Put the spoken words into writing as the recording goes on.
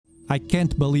I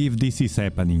can't believe this is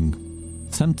happening.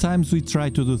 Sometimes we try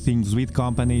to do things with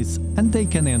companies and they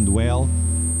can end well,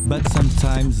 but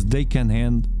sometimes they can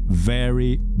end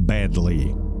very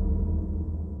badly.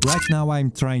 Right now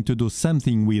I'm trying to do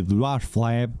something with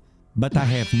Dwarflab, but I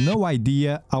have no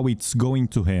idea how it's going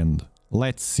to end.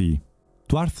 Let's see.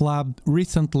 Dwarflab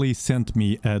recently sent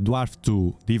me a Dwarf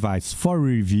 2 device for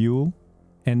review,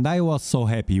 and I was so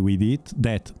happy with it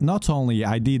that not only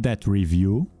I did that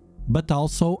review, but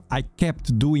also I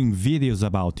kept doing videos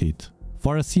about it.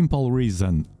 For a simple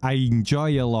reason, I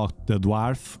enjoy a lot the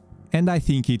Dwarf, and I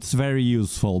think it's very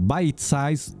useful by its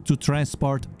size to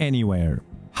transport anywhere.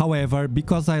 However,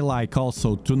 because I like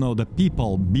also to know the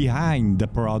people behind the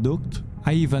product,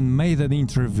 I even made an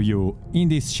interview in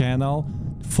this channel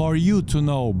for you to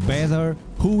know better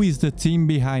who is the team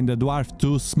behind the Dwarf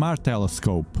 2 Smart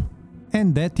Telescope.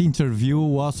 And that interview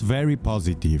was very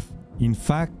positive. In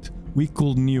fact, we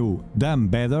could know them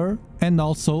better and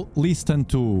also listen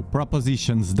to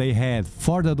propositions they had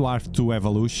for the Dwarf 2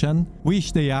 evolution,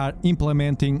 which they are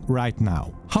implementing right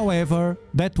now. However,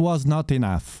 that was not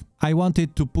enough. I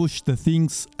wanted to push the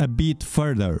things a bit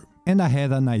further, and I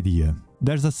had an idea.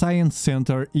 There's a science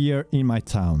center here in my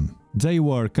town. They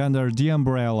work under the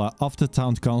umbrella of the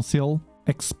town council,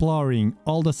 exploring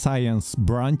all the science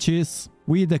branches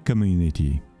with the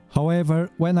community. However,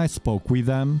 when I spoke with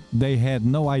them, they had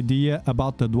no idea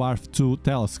about the Dwarf 2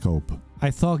 telescope.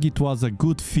 I thought it was a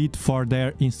good fit for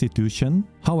their institution.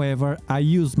 However, I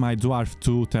use my Dwarf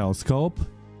 2 telescope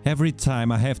every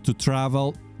time I have to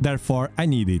travel, therefore I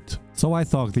need it. So I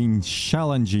thought in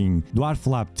challenging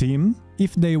Dwarflab team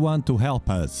if they want to help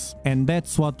us. And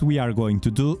that's what we are going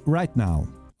to do right now.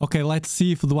 Okay, let's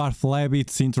see if Dwarflab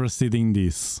is interested in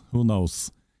this. Who knows?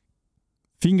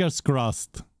 Fingers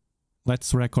crossed.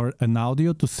 Let's record an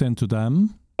audio to send to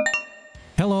them.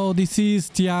 Hello, this is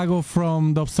Tiago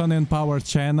from Dobsonian Power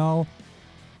channel.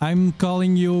 I'm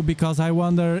calling you because I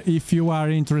wonder if you are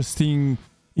interested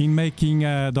in making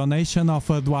a donation of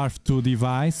a Dwarf 2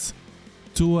 device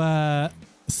to a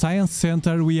science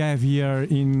center we have here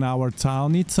in our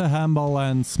town. It's a humble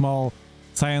and small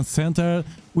science center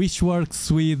which works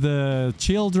with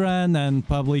children and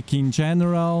public in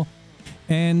general.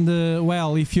 And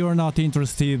well, if you're not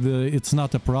interested, it's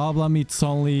not a problem. It's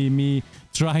only me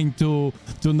trying to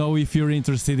know if you're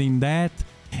interested in that.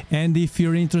 And if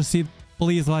you're interested,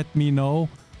 please let me know,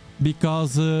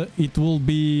 because it will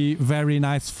be very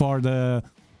nice for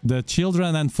the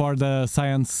children and for the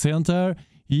science center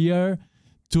here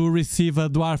to receive a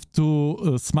Dwarf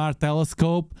 2 smart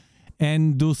telescope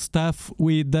and do stuff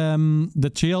with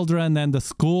the children and the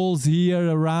schools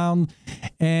here around,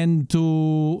 and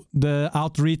to the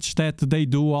outreach that they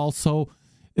do also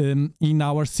in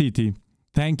our city.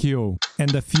 Thank you.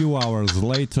 And a few hours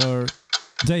later,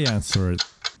 they answered.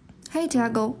 Hey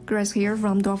Tiago, Grace here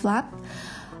from Dwarflab.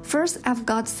 First, I've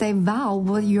got to say, wow,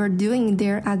 what you're doing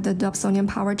there at the Dobsonian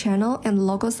Power Channel and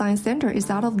local science center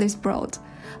is out of this world.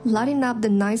 Lighting up the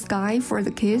night sky for the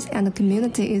kids and the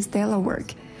community is stellar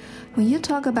work. When you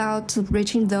talk about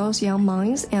reaching those young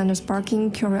minds and sparking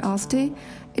curiosity,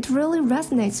 it really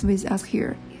resonates with us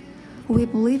here. We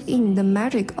believe in the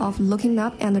magic of looking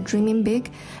up and dreaming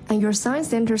big, and your science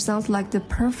center sounds like the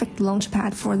perfect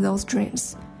launchpad for those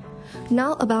dreams.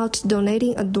 Now about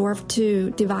donating a Dwarf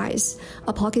 2 device,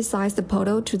 a pocket-sized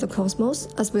portal to the cosmos,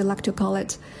 as we like to call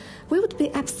it. We would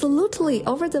be absolutely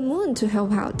over the moon to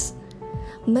help out.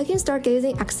 Making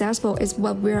stargazing accessible is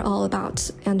what we're all about,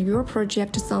 and your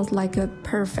project sounds like a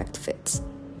perfect fit.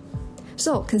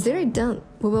 So, consider it done.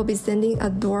 We will be sending a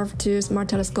Dwarf 2 smart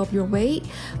telescope your way.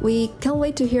 We can't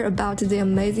wait to hear about the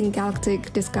amazing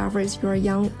galactic discoveries your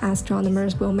young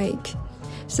astronomers will make.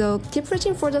 So, keep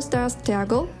reaching for the stars,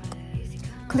 Tiago.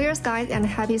 Clear skies and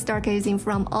happy stargazing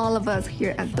from all of us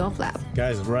here at Dwarflab.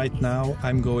 Guys, right now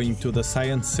I'm going to the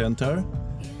science center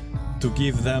to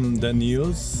give them the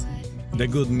news. The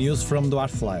good news from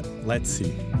Dwarflab. Let's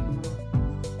see.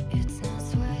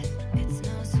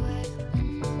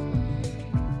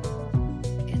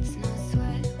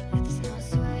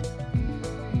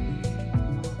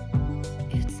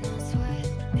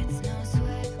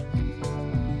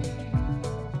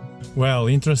 Well,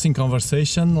 interesting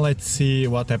conversation. Let's see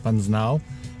what happens now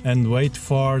and wait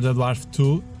for the Dwarf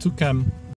 2 to come.